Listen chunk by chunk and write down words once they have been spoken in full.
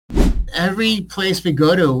every place we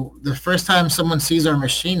go to, the first time someone sees our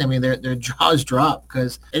machine, I mean, their jaws drop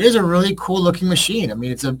because it is a really cool looking machine. I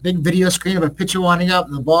mean, it's a big video screen of a pitcher winding up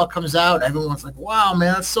and the ball comes out. Everyone's like, wow,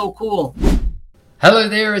 man, that's so cool. Hello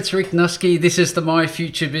there, it's Rick Nuske. This is the My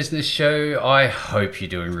Future Business Show. I hope you're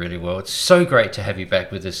doing really well. It's so great to have you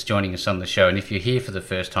back with us, joining us on the show. And if you're here for the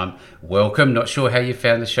first time, welcome. Not sure how you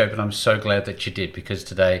found the show, but I'm so glad that you did, because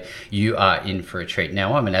today you are in for a treat.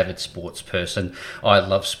 Now, I'm an avid sports person. I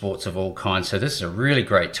love sports of all kinds, so this is a really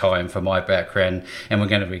great time for my background, and we're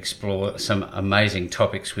going to explore some amazing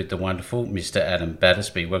topics with the wonderful Mr. Adam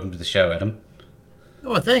Battersby. Welcome to the show, Adam.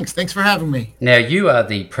 Oh, thanks. Thanks for having me. Now, you are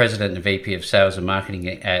the President and VP of Sales and Marketing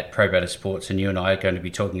at Probatter Sports, and you and I are going to be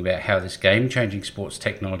talking about how this game-changing sports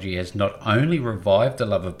technology has not only revived the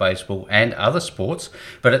love of baseball and other sports,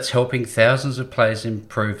 but it's helping thousands of players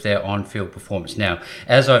improve their on-field performance. Now,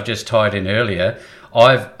 as I've just tied in earlier,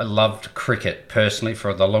 I've loved cricket personally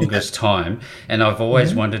for the longest time, and I've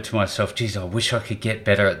always wondered to myself, geez, I wish I could get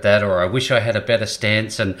better at that, or I wish I had a better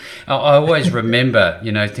stance. And I always remember,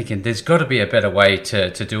 thinking there's got to be a better way to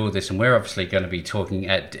do all this. And we're obviously going to be talking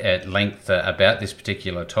at length about this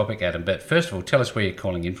particular topic, Adam. But first of all, tell us where you're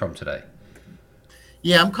calling in from today.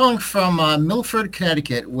 Yeah, I'm calling from Milford,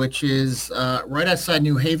 Connecticut, which is right outside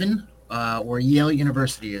New Haven, where Yale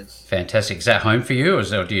University is. Fantastic. Is that home for you, or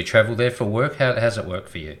do you travel there for work? How does it work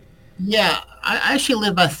for you? Yeah, I actually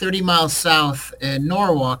live about 30 miles south in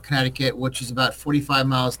Norwalk, Connecticut, which is about 45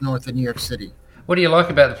 miles north of New York City. What do you like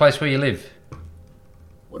about the place where you live?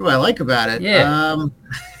 What do I like about it? Yeah.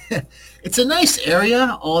 It's a nice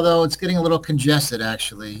area, although it's getting a little congested,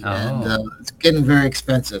 actually, and it's getting very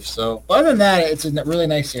expensive. So, but other than that, it's a really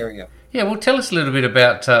nice area. Yeah, well, tell us a little bit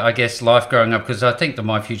about, life growing up, because I think the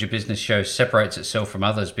My Future Business Show separates itself from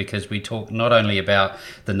others because we talk not only about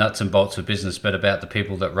the nuts and bolts of business, but about the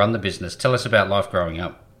people that run the business. Tell us about life growing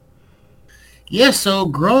up. Yeah, so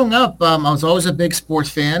growing up, I was always a big sports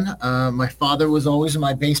fan. My father was always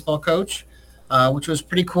my baseball coach, which was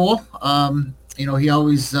pretty cool. He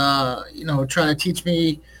always, tried to teach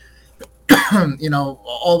me,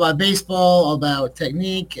 all about baseball, all about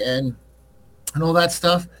technique and all that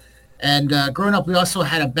stuff. And growing up, we also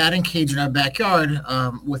had a batting cage in our backyard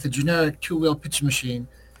with a generic two-wheel pitching machine.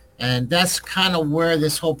 And that's kind of where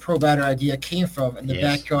this whole Probatter idea came from, in the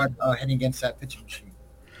backyard heading against that pitching machine.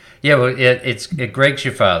 Yeah, well, it's Greg's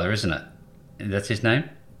your father, isn't it? That's his name?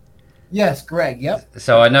 Yes, Greg, yep.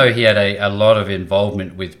 So I know he had a lot of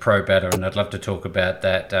involvement with Probatter, and I'd love to talk about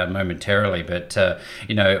that momentarily. But,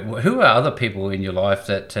 who are other people in your life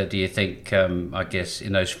that do you think, in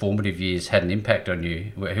those formative years had an impact on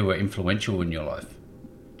you, who were influential in your life?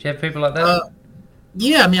 Do you have people like that?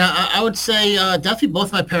 Yeah, I mean, I would say definitely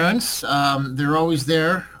both my parents. They're always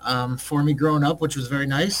there for me growing up, which was very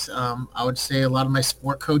nice. I would say a lot of my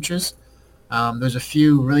sport coaches. There's a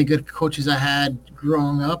few really good coaches I had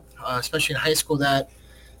growing up, especially in high school, that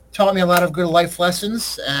taught me a lot of good life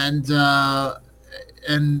lessons, and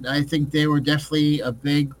I think they were definitely a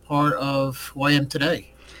big part of who I am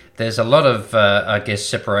today. There's a lot of,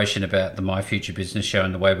 separation about the My Future Business Show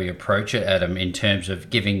and the way we approach it, Adam, in terms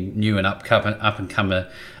of giving new and up-and-comer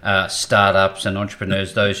startups and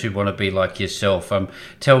entrepreneurs, those who want to be like yourself.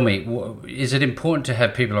 Tell me, is it important to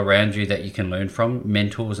have people around you that you can learn from,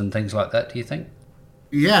 mentors and things like that, do you think?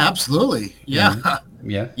 Yeah, absolutely. Yeah. Mm-hmm.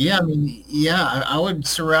 Yeah. Yeah, I mean, I would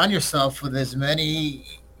surround yourself with as many,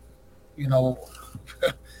 with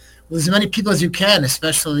as many people as you can,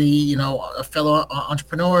 especially, fellow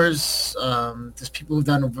entrepreneurs, just people who've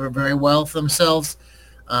done very well for themselves,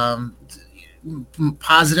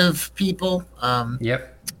 positive people.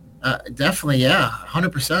 Yep. Definitely, yeah,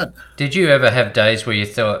 100%. Did you ever have days where you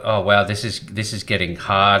thought, "Oh wow, this is getting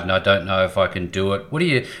hard, and I don't know if I can do it"? What do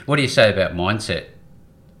you say about mindset?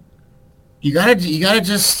 You gotta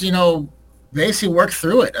just basically work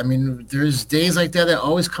through it. I mean, there's days like that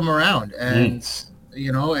always come around, and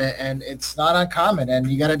and it's not uncommon, and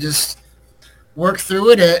you gotta just work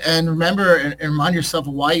through it and remember and remind yourself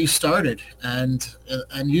of why you started, and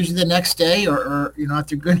usually the next day or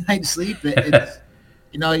after a good night's sleep, it's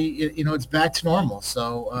it's back to normal.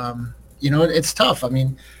 So it's tough. I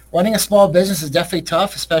mean, running a small business is definitely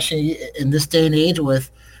tough, especially in this day and age with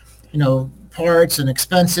parts and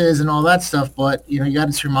expenses and all that stuff, but you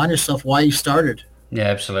got to remind yourself why you started. Yeah,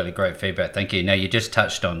 absolutely. Great feedback. Thank you. Now, you just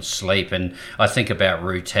touched on sleep, and I think about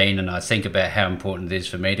routine, and I think about how important it is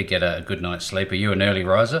for me to get a good night's sleep. Are you an early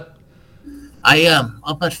riser? I am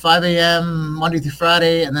up at 5 a.m. Monday through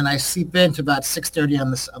Friday, and then I sleep in to about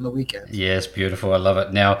 6:30 on the weekends. Yes, beautiful. I love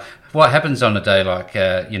it. Now, what happens on a day like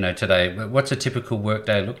today? What's a typical work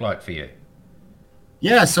day look like for you?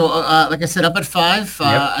 Yeah, so like I said, up at 5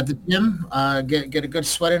 Yep. at the gym, get a good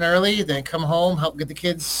sweat in early, then come home, help get the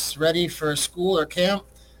kids ready for school or camp,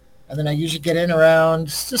 and then I usually get in around,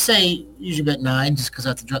 just say, usually about 9, just because I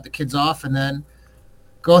have to drop the kids off, and then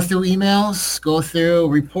go through emails, go through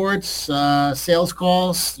reports, sales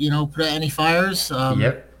calls, put out any fires,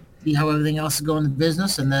 Yep. see how everything else is going in the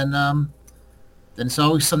business, and then it's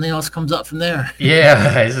always something else comes up from there.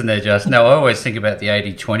 Yeah, isn't there just? No, I always think about the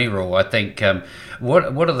 80-20 rule. I think what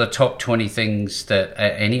are the top 20 things that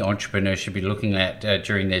any entrepreneur should be looking at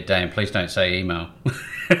during their day? And please don't say email.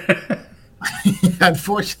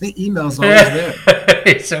 Unfortunately, email's always there.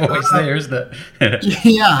 It's always there, isn't it?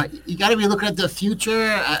 Yeah, you got to be looking at the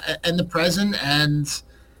future and the present, and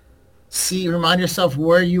remind yourself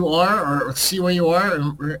where you are, or see where you are,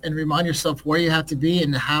 and remind yourself where you have to be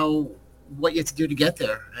and what you have to do to get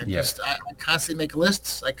there. And Yeah. I constantly make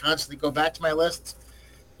lists. I constantly go back to my lists,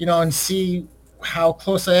 and see how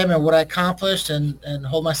close I am and what I accomplished, and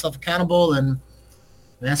hold myself accountable. And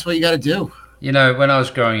that's what you got to do. You know, when I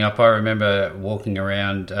was growing up, I remember walking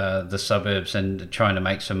around the suburbs and trying to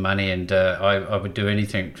make some money, and I would do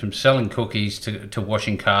anything from selling cookies to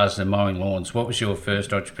washing cars and mowing lawns. What was your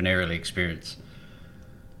first entrepreneurial experience?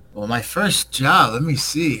 Well, my first job, let me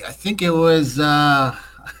see. I think it was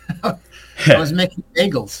I was making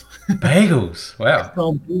bagels. Bagels. It's Wow.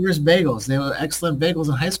 called Brewer's Bagels. They were excellent bagels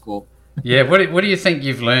in high school. Yeah. What do you think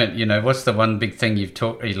you've learned? You know, what's the one big thing you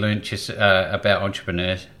learned just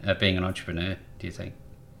about being an entrepreneur? Do you think?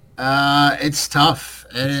 It's tough.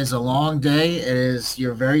 It is a long day.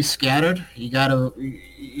 You're very scattered.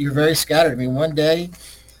 You're very scattered. I mean, one day,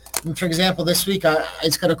 for example, this week I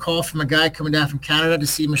just got a call from a guy coming down from Canada to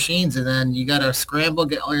see machines, and then you got to scramble,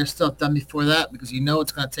 get all your stuff done before that because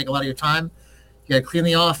it's going to take a lot of your time. You got to clean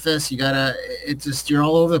the office. You're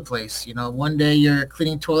all over the place. One day you're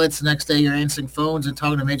cleaning toilets, the next day you're answering phones and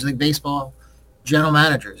talking to Major League Baseball general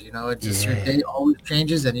managers. It's just your Yeah. day always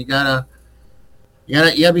changes, and you gotta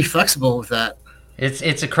be flexible with that.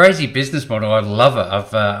 It's a crazy business model. I love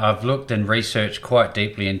it. I've looked and researched quite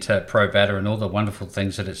deeply into Probatter and all the wonderful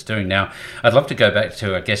things that it's doing. Now, I'd love to go back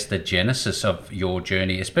to, I guess, the genesis of your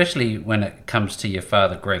journey, especially when it comes to your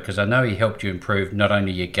father, Greg, because I know he helped you improve not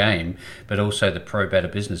only your game but also the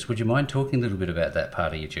Probatter business. Would you mind talking a little bit about that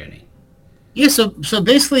part of your journey? Yeah, so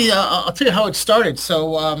basically, I'll tell you how it started.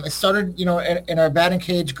 So it started, in our batting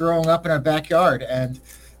cage growing up in our backyard, and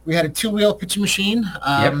we had a two-wheel pitching machine.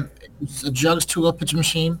 Yep. It's a Jugs two-wheel pitching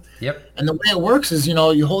machine, Yep. and the way it works is, you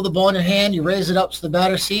hold the ball in your hand, you raise it up so the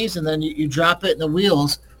batter sees, and then you drop it in the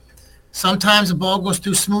wheels. Sometimes the ball goes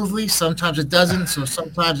through smoothly, sometimes it doesn't. So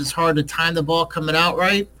sometimes it's hard to time the ball coming out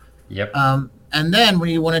right. Yep. And then when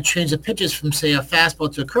you want to change the pitches from, say, a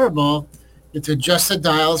fastball to a curveball, you have to adjust the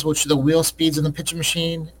dials, which are the wheel speeds in the pitching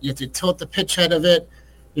machine. You have to tilt the pitch head of it.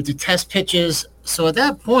 You have to test pitches. So at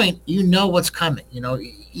that point, you know what's coming.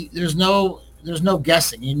 There's no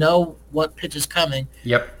guessing. You know what pitch is coming,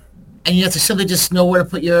 Yep. and you have to simply just know where to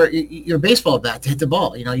put your baseball bat to hit the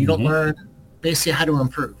ball. You don't Hmm. learn basically how to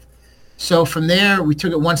improve. So from there, we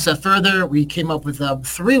took it one step further. We came up with a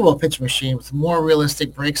three-wheel pitch machine with more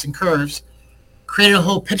realistic breaks and curves, created a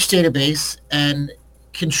whole pitch database, and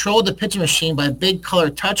controlled the pitching machine by a big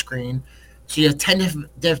color touchscreen. So you have 10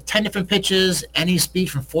 different pitches, any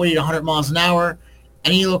speed from 40 to 100 miles an hour,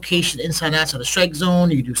 any location inside and outside the strike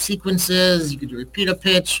zone. You can do sequences. You can do repeat a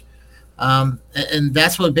pitch. And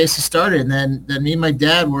that's what basically started. And then me and my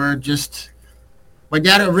dad originally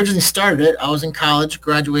started it. I was in college,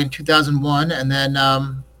 graduated in 2001, and then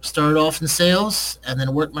started off in sales, and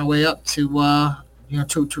then worked my way up to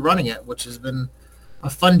running it, which has been a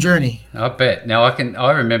fun journey. I bet. Now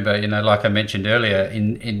I remember, like I mentioned earlier,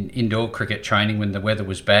 in indoor cricket training when the weather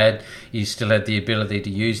was bad, you still had the ability to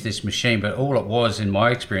use this machine. But all it was, in my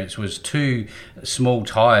experience, was two small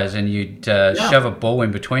tires, and you'd shove a ball in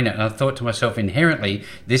between it. And I thought to myself, inherently,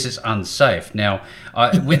 this is unsafe. Now,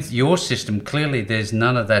 with your system, clearly there's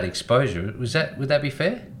none of that exposure. Would that be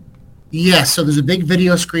fair? Yes, so there's a big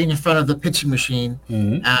video screen in front of the pitching machine.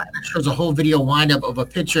 Mm-hmm. It shows a whole video windup of a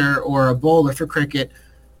pitcher or a bowler for cricket,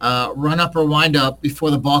 run up or wind up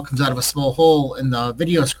before the ball comes out of a small hole in the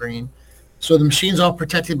video screen. So the machine's all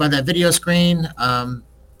protected by that video screen, and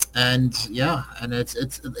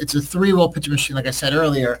it's a three-wheel pitching machine, like I said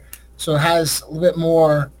earlier. So it has a little bit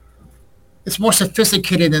more. It's more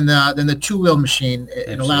sophisticated than the two-wheel machine.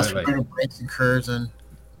 It allows for Absolutely. better breaks and curves and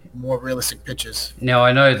more realistic pitches. Now,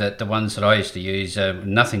 I know that the ones that I used to use,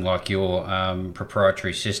 nothing like your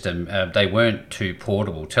proprietary system, they weren't too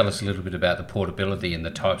portable. Tell us a little bit about the portability and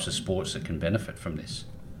the types of sports that can benefit from this.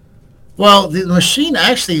 Well, the machine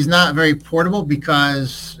actually is not very portable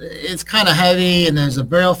because it's kind of heavy and there's a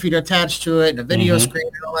barrel feeder attached to it and a video Mm-hmm. screen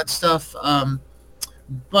and all that stuff.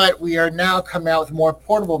 But we are now coming out with more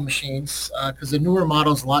portable machines because the newer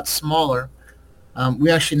model is a lot smaller.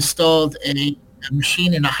 We actually installed a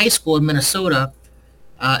machine in a high school in Minnesota,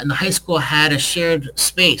 and the high school had a shared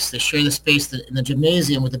space. They shared the space in the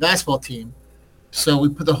gymnasium with the basketball team. So we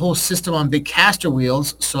put the whole system on big caster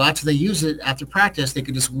wheels. So after they use it after practice, they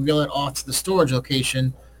could just wheel it off to the storage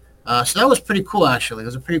location. So that was pretty cool, actually. It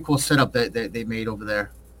was a pretty cool setup that they made over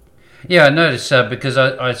there. Yeah, I noticed because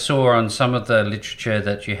I saw on some of the literature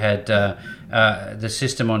that you had the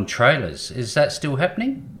system on trailers. Is that still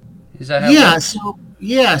happening? Is that how it Yeah,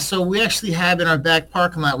 works? so we actually have in our back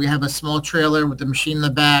parking lot, we have a small trailer with the machine in the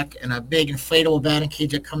back and a big inflatable batting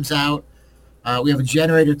cage that comes out. We have a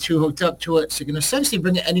generator too hooked up to it, so you can essentially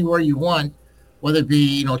bring it anywhere you want, whether it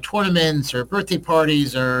be tournaments or birthday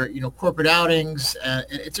parties or corporate outings.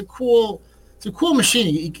 It's a cool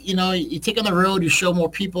machine. You take on the road, you show more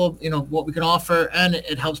people what we can offer, and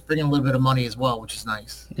it helps bring in a little bit of money as well, which is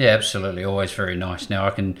nice. Yeah, absolutely. Always very nice. Now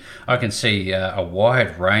I can see a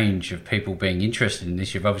wide range of people being interested in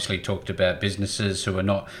this. You've obviously talked about businesses who are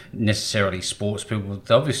not necessarily sports people.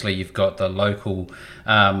 Obviously, you've got the local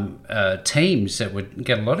teams that would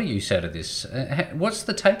get a lot of use out of this. What's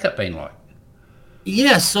the take up been like?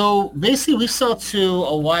 Yeah, so basically we sell to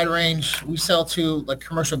a wide range. We sell to like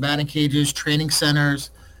commercial batting cages, training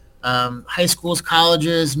centers, high schools,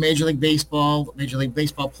 colleges, Major League Baseball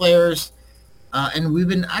players. And we've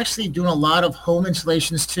been actually doing a lot of home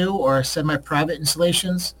installations too, or semi-private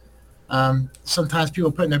installations. Sometimes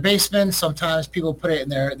people put it in their basements. Sometimes people put it in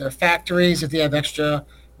their factories if they have extra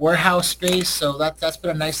warehouse space. So that's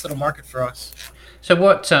been a nice little market for us. So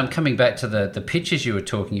what? Coming back to the pitches you were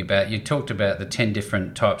talking about, you talked about the 10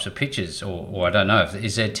 different types of pitches, or I don't know,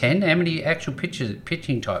 is there 10? How many actual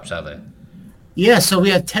pitching types are there? Yeah, so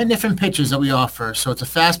we have 10 different pitches that we offer. So it's a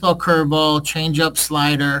fastball, curveball, changeup,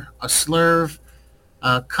 slider, a slurve,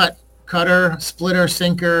 cutter, splitter,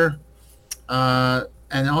 sinker,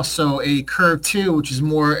 and also a curve two, which is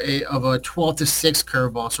more of a 12 to 6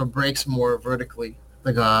 curveball, so it breaks more vertically,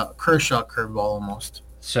 like a Kershaw curveball almost.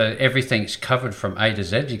 So everything's covered from A to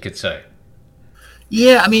Z, you could say.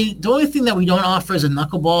 Yeah, I mean, the only thing that we don't offer is a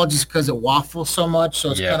knuckleball just because it waffles so much,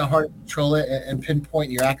 so it's kind Yeah. of hard to control it and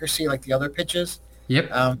pinpoint your accuracy like the other pitches.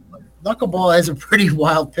 Yep. Knuckleball is a pretty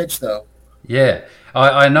wild pitch, though. Yeah,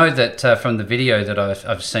 I know that from the video that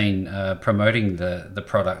I've seen promoting the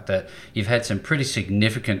product that you've had some pretty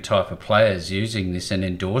significant type of players using this and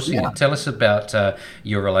endorsing Yeah. it. Tell us about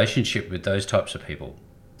your relationship with those types of people.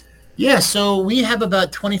 Yeah, so we have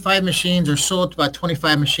about 25 machines or sold about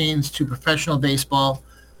 25 machines to professional baseball,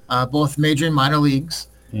 both major and minor leagues.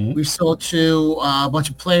 Mhm. We've sold to a bunch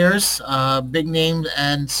of players, big name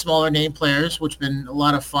and smaller name players, which has been a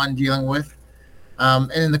lot of fun dealing with.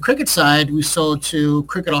 And in the cricket side, we sold to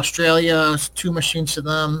Cricket Australia, two machines to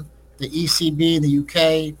them, the ECB in the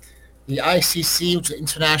UK, the ICC, which is the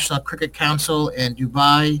International Cricket Council in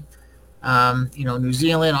Dubai, New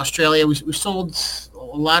Zealand, Australia. We sold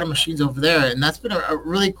a lot of machines over there, and that's been a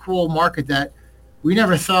really cool market that we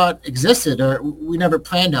never thought existed or we never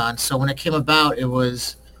planned on. So when it came about, it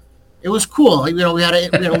was cool. We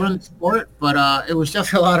had to learn the sport, but it was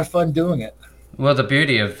definitely a lot of fun doing it. Well, the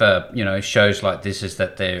beauty of shows like this is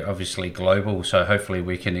that they're obviously global, so hopefully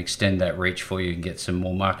we can extend that reach for you and get some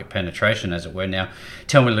more market penetration, as it were. Now,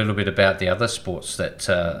 tell me a little bit about the other sports that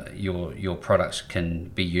your products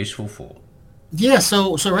can be useful for. Yeah,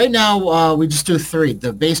 so right now we just do three: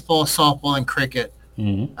 the baseball, softball, and cricket.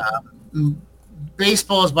 Hmm.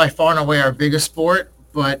 Baseball is by far and away our biggest sport,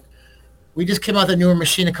 but we just came out with a newer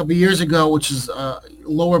machine a couple of years ago, which is a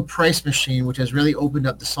lower price machine, which has really opened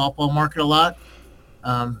up the softball market a lot.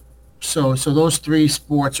 Um, so those three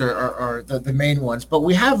sports are the main ones, but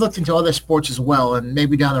we have looked into other sports as well, and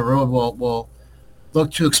maybe down the road we'll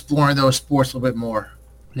look to explore those sports a little bit more.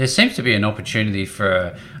 There seems to be an opportunity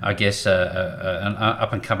for, I guess, an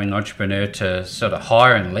up and coming entrepreneur to sort of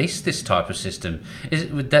hire and lease this type of system.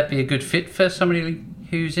 Would that be a good fit for somebody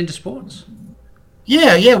who's into sports?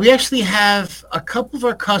 Yeah, we actually have a couple of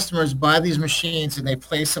our customers buy these machines and they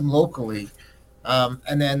place them locally,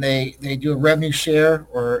 and then they do a revenue share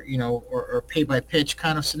or pay by pitch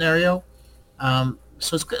kind of scenario. So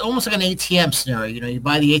it's almost like an ATM scenario. You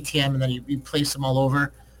buy the ATM and then you place them all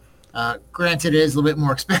over. Granted, it is a little bit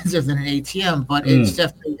more expensive than an ATM, but it's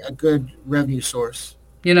definitely a good revenue source.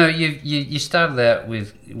 You started out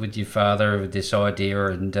with your father with this idea,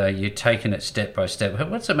 and you're taking it step by step.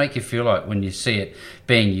 What's it make you feel like when you see it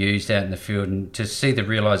being used out in the field, and to see the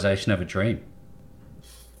realization of a dream?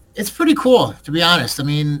 It's pretty cool, to be honest. I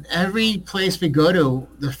mean, every place we go to,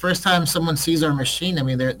 the first time someone sees our machine, I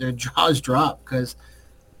mean, their jaws drop because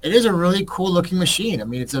it is a really cool looking machine. I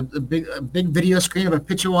mean, it's a big video screen of a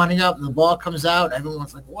pitcher winding up and the ball comes out.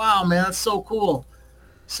 Everyone's like, "Wow, man, that's so cool."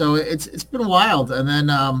 So it's been wild. And then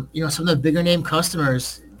some of the bigger name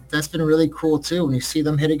customers, that's been really cool too. When you see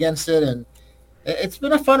them hit against it, and it's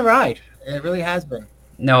been a fun ride. It really has been.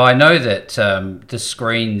 No, I know that the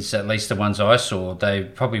screens, at least the ones I saw, they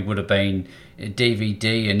probably would have been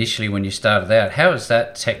DVD initially when you started out. How has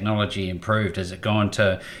that technology improved? Has it gone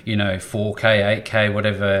to 4K, 8K,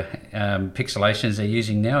 whatever pixelations they're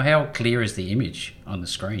using now? How clear is the image on the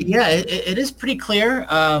screen? Yeah, it is pretty clear.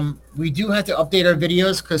 We do have to update our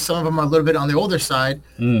videos because some of them are a little bit on the older side,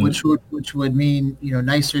 Mm. which would mean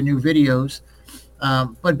nicer new videos.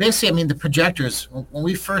 But basically, I mean, the projectors. When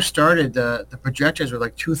we first started, the projectors were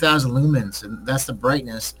like 2,000 lumens, and that's the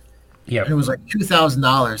brightness. And it Yep. was like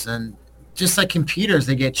 $2,000. And just like computers,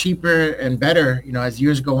 they get cheaper and better, as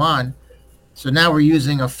years go on. So now we're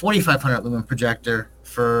using a 4,500 lumen projector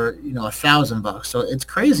for $1,000. So it's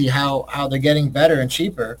crazy how they're getting better and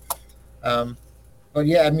cheaper. Um, but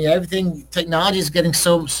yeah, I mean, everything technology is getting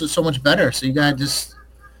so much better. So you gotta just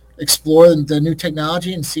explore the new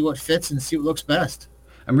technology and see what fits and see what looks best.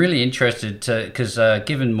 I'm really interested to because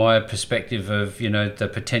given my perspective of the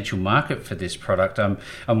potential market for this product, I'm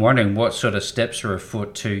wondering what sort of steps are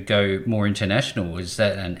afoot to go more international. Is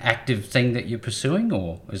that an active thing that you're pursuing,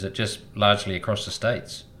 or is it just largely across the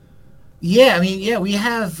states? Yeah, I mean, yeah, we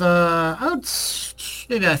have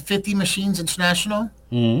maybe about 50 machines international,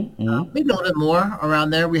 Mm-hmm. maybe a little bit more around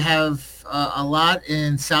there. We have a lot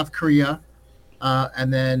in South Korea,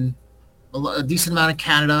 and then a decent amount in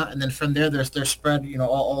Canada, and then from there, they're spread,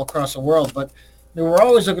 all across the world. But we're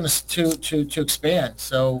always looking to expand.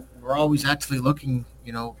 So we're always actively looking,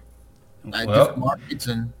 at different Well, markets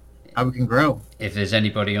and how we can grow. if there's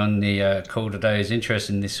anybody on the call today who's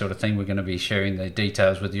interested in this sort of thing, we're going to be sharing the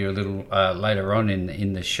details with you a little later on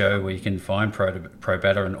in the show, where you can find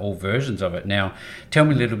Probatter and all versions of it. Now, tell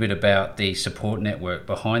me a little bit about the support network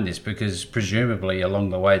behind this, because presumably along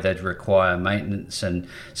the way they'd require maintenance and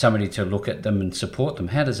somebody to look at them and support them.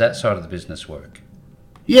 How does that side of the business work?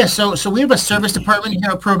 Yeah, so we have a service department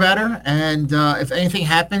here at Probatter, and if anything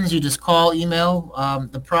happens, you just call, email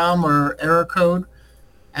the problem or error code,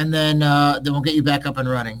 and then we'll get you back up and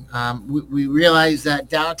running. We realize that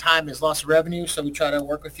downtime is loss of revenue, so we try to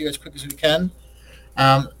work with you as quick as we can.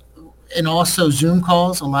 Um, and also Zoom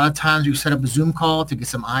calls. A lot of times we set up a Zoom call to get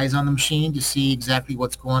some eyes on the machine to see exactly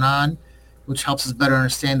what's going on, which helps us better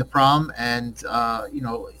understand the problem, and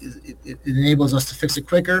it enables us to fix it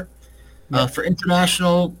quicker. Yep. For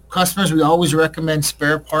international customers, we always recommend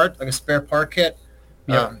spare part, like a spare part kit.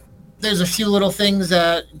 Yep. Um, there's a few little things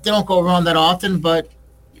that they don't go wrong that often, but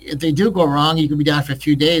if they do go wrong, you can be down for a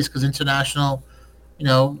few days because international,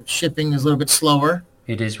 shipping is a little bit slower.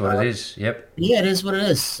 It is what it is. Yep. Yeah, it is what it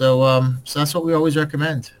is. So that's what we always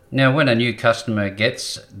recommend. Now, when a new customer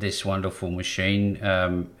gets this wonderful machine,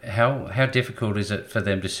 how difficult is it for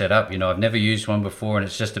them to set up? I've never used one before, and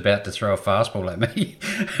it's just about to throw a fastball at me.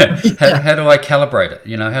 How do I calibrate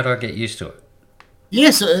it? How do I get used to it? Yeah,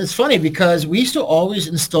 so it's funny because we used to always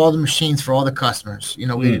install the machines for all the customers.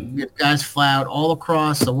 Mm. We had guys fly out all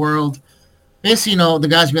across the world. Basically, the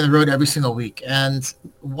guys be on the road every single week. And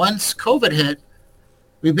once COVID hit,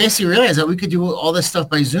 we basically realized that we could do all this stuff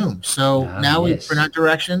by Zoom. So Ah, now we print yes. out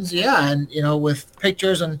directions, yeah, and with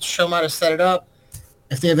pictures and show them how to set it up.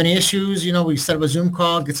 If they have any issues, we set up a Zoom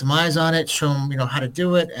call, get some eyes on it, show them, how to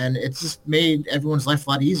do it, and it's just made everyone's life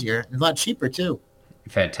a lot easier and a lot cheaper too.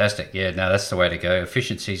 Fantastic. Yeah, no, that's the way to go.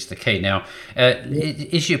 Efficiency is the key. Now, Yeah,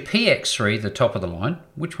 is your PX3 the top of the line?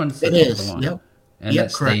 Which one's the it top of the is. line? Yep. And Yep.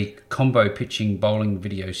 that's Correct. the combo pitching bowling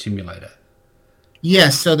video simulator.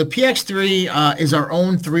 Yes. So the PX3 is our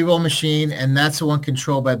own three-wheel machine, and that's the one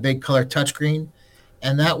controlled by big color touchscreen.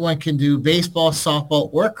 And that one can do baseball, softball,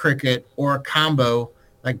 or cricket, or a combo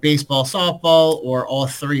like baseball, softball, or all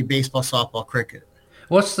three baseball, softball, cricket.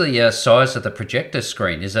 What's the size of the projector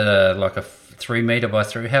screen? Is it like a 3 meter by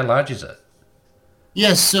 3? How large is it?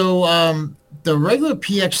 Yes. So the regular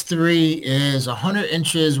PX3 is 100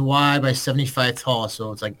 inches wide by 75 tall.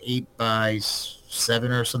 So it's like 8 by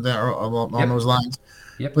 7 or something, or along Yep. those lines.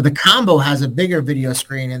 Yep. But the combo has a bigger video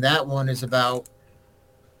screen, and that one is about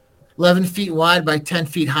 11 feet wide by 10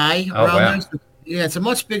 feet high Oh, around wow. there. So, yeah, it's a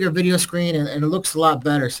much bigger video screen, and it looks a lot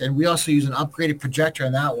better. So, and we also use an upgraded projector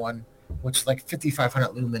on that one, which is like 5,500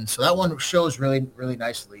 lumens. So that one shows really, really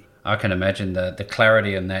nicely. I can imagine the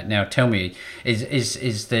clarity on that. Now, tell me,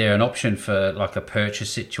 is there an option for like a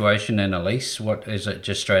purchase situation and a lease? What is it?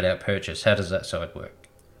 Just straight out purchase? How does that side work?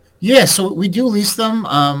 Yeah, so we do lease them.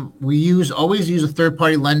 We use always use a third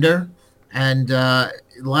party lender, and a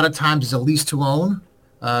lot of times it's a lease to own.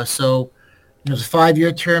 So it's a 5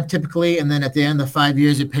 year term typically, and then at the end of the 5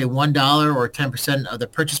 years, you pay $1 or 10% of the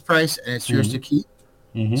purchase price, and it's yours to Mm-hmm. keep.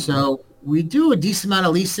 Mm-hmm. So we do a decent amount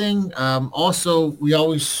of leasing. Also, we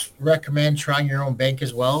always recommend trying your own bank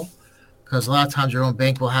as well, because a lot of times your own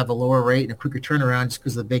bank will have a lower rate and a quicker turnaround just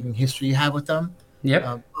because of the banking history you have with them. Yep.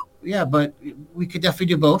 Um, yeah, but we could definitely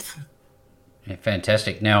do both. Yeah,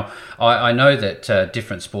 fantastic. Now, I know that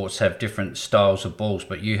different sports have different styles of balls,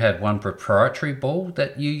 but you have one proprietary ball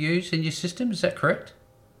that you use in your system. Is that correct?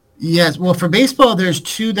 Yes. Well, for baseball, there's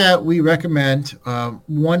two that we recommend.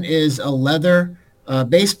 One is a leather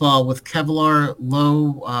baseball with Kevlar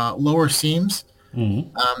lower seams,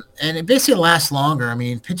 Mm-hmm. and it basically lasts longer. I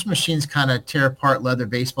mean, pitch machines kind of tear apart leather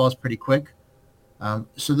baseballs pretty quick.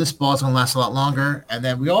 So this ball is going to last a lot longer. And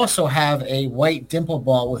then we also have a white dimple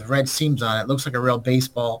ball with red seams on it. It looks like a real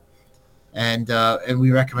baseball, and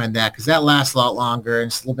we recommend that because that lasts a lot longer and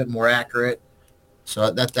it's a little bit more accurate.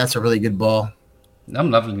 So that's a really good ball.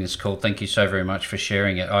 I'm loving this call. Thank you so very much for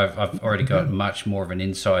sharing it. I've already got much more of an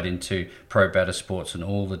insight into Probatter Sports and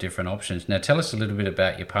all the different options. Now, tell us a little bit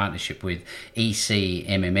about your partnership with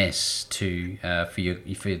ECMMS to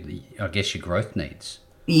I guess your growth needs.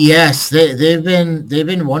 Yes, they've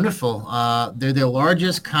been wonderful. They're the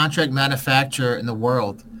largest contract manufacturer in the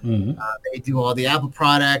world. Mm-hmm. They do all the Apple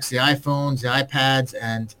products, the iPhones, the iPads,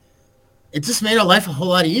 and it just made our life a whole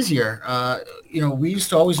lot easier. We used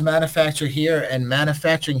to always manufacture here, and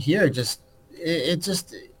manufacturing here it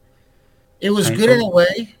was good in Painful. a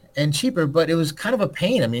way and cheaper, but it was kind of a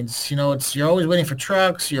pain. I mean, it's you're always waiting for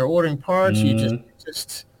trucks, you're ordering parts, Mm,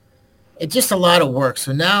 just it's just a lot of work.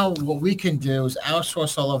 So now what we can do is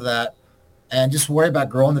outsource all of that and just worry about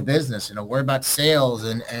growing the business, worry about sales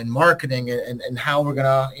and marketing and how we're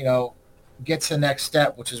gonna, get to the next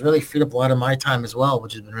step, which has really freed up a lot of my time as well,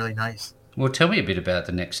 which has been really nice. well, tell me a bit about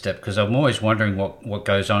the next step because I'm always wondering what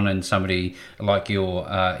goes on in somebody like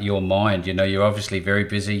your mind. You know, you're obviously very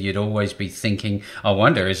busy. You'd always be thinking. I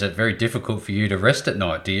wonder, is it very difficult for you to rest at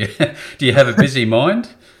night? Do you do you have a busy mind?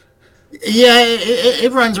 Yeah,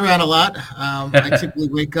 it runs around a lot. I typically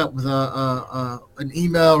wake up with an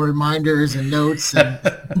email reminders and notes, and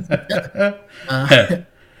uh,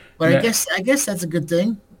 but I Yeah. guess I guess that's a good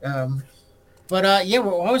thing. But yeah,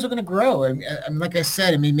 we're always looking to grow. I mean, like I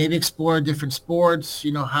said, I mean, maybe explore different sports.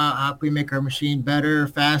 How can we make our machine better,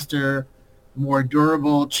 faster, more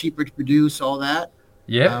durable, cheaper to produce, all that.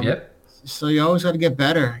 Yep. Um, Yep. so you always got to get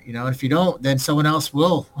better. And if you don't, then someone else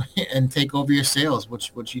will and take over your sales,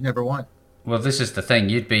 which you never want. Well, this is the thing.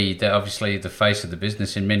 You'd be obviously the face of the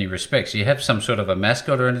business in many respects. You have some sort of a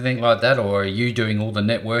mascot or anything like that, or are you doing all the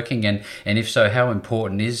networking? And if so, how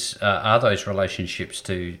important are those relationships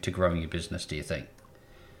to growing your business? Do you think?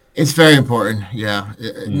 It's very important. Yeah,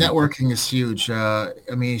 Mm. networking is huge. I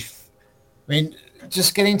mean,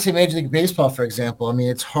 just getting to Major League Baseball, for example. I mean,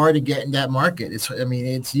 it's hard to get in that market. I mean,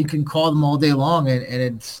 it's you can call them all day long, and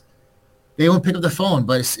it's they won't pick up the phone.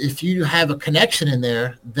 But if you have a connection in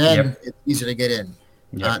there, then Yep. it's easier to get in.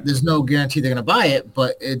 Yep. There's no guarantee they're going to buy it,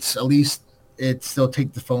 but it's at least they'll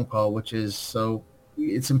take the phone call, which is so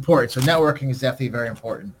it's important. So networking is definitely very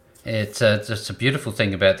important. It's just a beautiful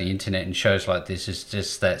thing about the internet and shows like this is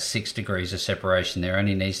just that 6 degrees of separation. There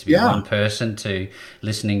only needs to be Yeah, one person to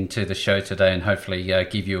listening to the show today, and hopefully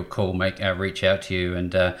give you a call, make reach out to you,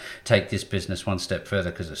 and take this business one step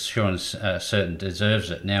further because it's sure and certain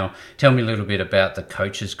deserves it. Now, tell me a little bit about the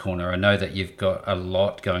coaches' corner. I know that you've got a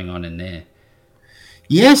lot going on in there.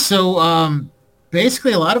 yeah. So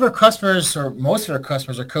basically, a lot of our customers, or most of our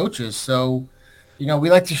customers, are coaches. So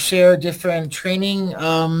we like to share different training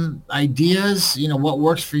ideas. What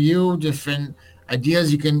works for you, different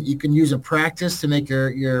ideas you can use in practice to make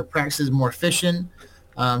your practices more efficient.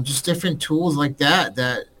 Just different tools like that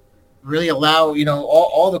really allow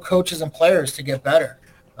all the coaches and players to get better.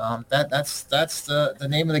 That's the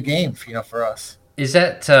name of the game, for us. Is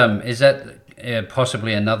that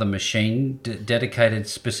possibly another machine dedicated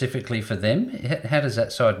specifically for them? How does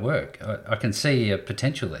that side work? I can see a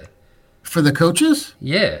potential there. For the coaches,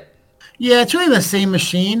 Yeah. yeah, it's really the same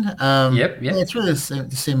machine. Yep. Yeah, Yep. it's really the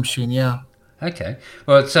same machine. Yeah. Okay.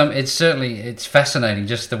 Well, it's certainly it's fascinating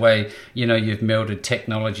just the way you've melded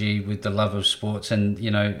technology with the love of sports, and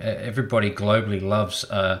everybody globally loves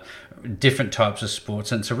different types of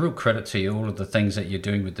sports, and it's a real credit to you all of the things that you're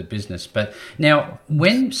doing with the business. But now,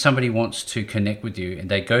 when somebody wants to connect with you and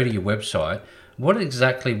they go to your website, what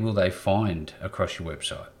exactly will they find across your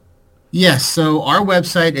website? Yes. So our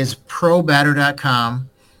website is probatter.com.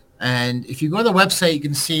 And if you go to the website, you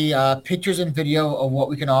can see pictures and video of what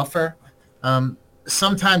we can offer.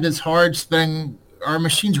 Sometimes it's hard spending. Our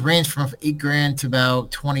machines range from 8 grand to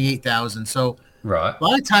about 28,000. So Right. a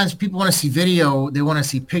lot of times people want to see video, they want to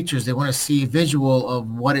see pictures, they want to see visual of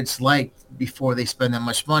what it's like before they spend that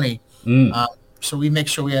much money. Mm. Uh, so we make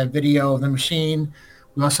sure we have video of the machine.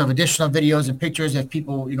 We also have additional videos and pictures if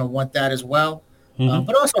people, want that as well. Hmm.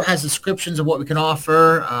 But also has descriptions of what we can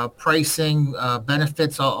offer, pricing,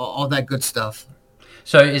 benefits, all that good stuff.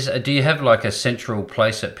 So, do you have like a central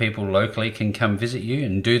place that people locally can come visit you,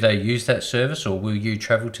 and do they use that service, or will you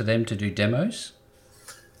travel to them to do demos?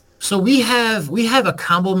 So we have a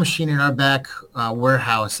combo machine in our back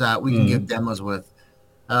warehouse that we can give Mm. demos with.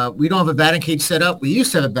 We don't have a batting cage set up. We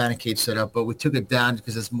used to have a batting cage set up, but we took it down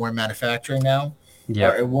because it's more manufacturing now, or it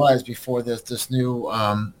Yep. was before this new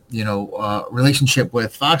relationship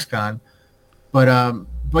with Foxconn.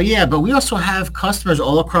 But yeah, but we also have customers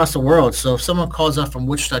all across the world. So if someone calls up from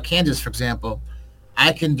Wichita, Kansas, for example,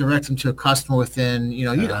 I can direct them to a customer within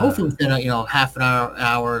hopefully Ah. within a half an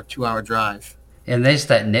hour, 2 hour drive. And there's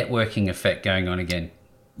that networking effect going on again.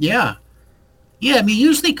 Yeah. Yeah, I mean,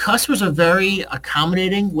 usually customers are very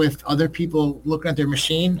accommodating with other people looking at their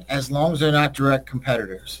machine as long as they're not direct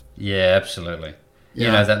competitors. Yeah, absolutely.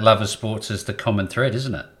 Yeah, That love of sports is the common thread,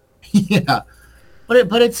 isn't it? yeah,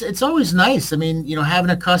 but it's always nice. I mean, having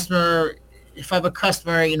a customer. If I have a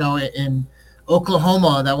customer, in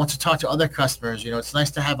Oklahoma that wants to talk to other customers, it's nice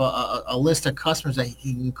to have a list of customers that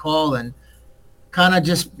he can call and kind of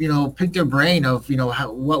just pick their brain of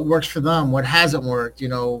what works for them, what hasn't worked,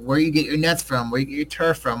 where you get your nets from, where you get your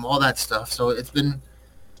turf from, all that stuff. So it's been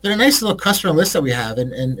a nice little customer list that we have,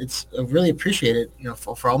 and it's really appreciated,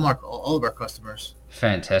 for all of our customers.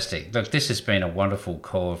 Fantastic. Look, this has been a wonderful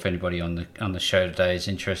call. If anybody on the show today is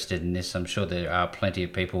interested in this, I'm sure there are plenty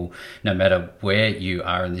of people, no matter where you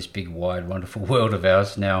are in this big, wide, wonderful world of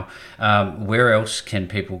ours. Now, where else can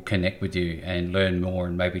people connect with you and learn more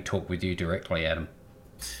and maybe talk with you directly, Adam?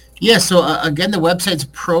 Yeah. So again, the website's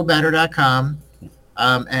probatter.com,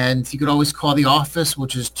 and you could always call the office,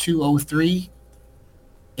 which is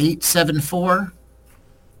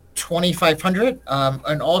 203-874-2500.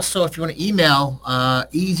 And also, if you want to email,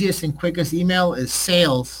 easiest and quickest email is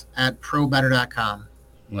sales@probetter.com.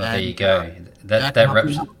 Well, there you And go. That that can that help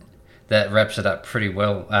you wraps out. that wraps it up pretty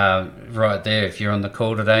well, right there. If you're on the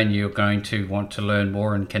call today and you're going to want to learn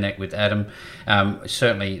more and connect with Adam,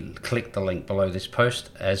 certainly click the link below this post.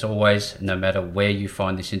 As always, no matter where you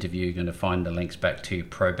find this interview, you're going to find the links back to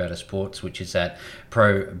ProBatter Sports, which is at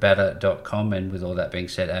probatter.com. And with all that being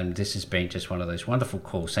said, Adam, this has been just one of those wonderful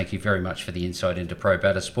calls. Thank you very much for the insight into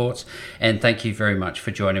ProBatter Sports, and thank you very much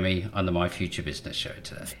for joining me on the My Future Business show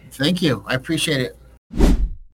today. Thank you. I appreciate it.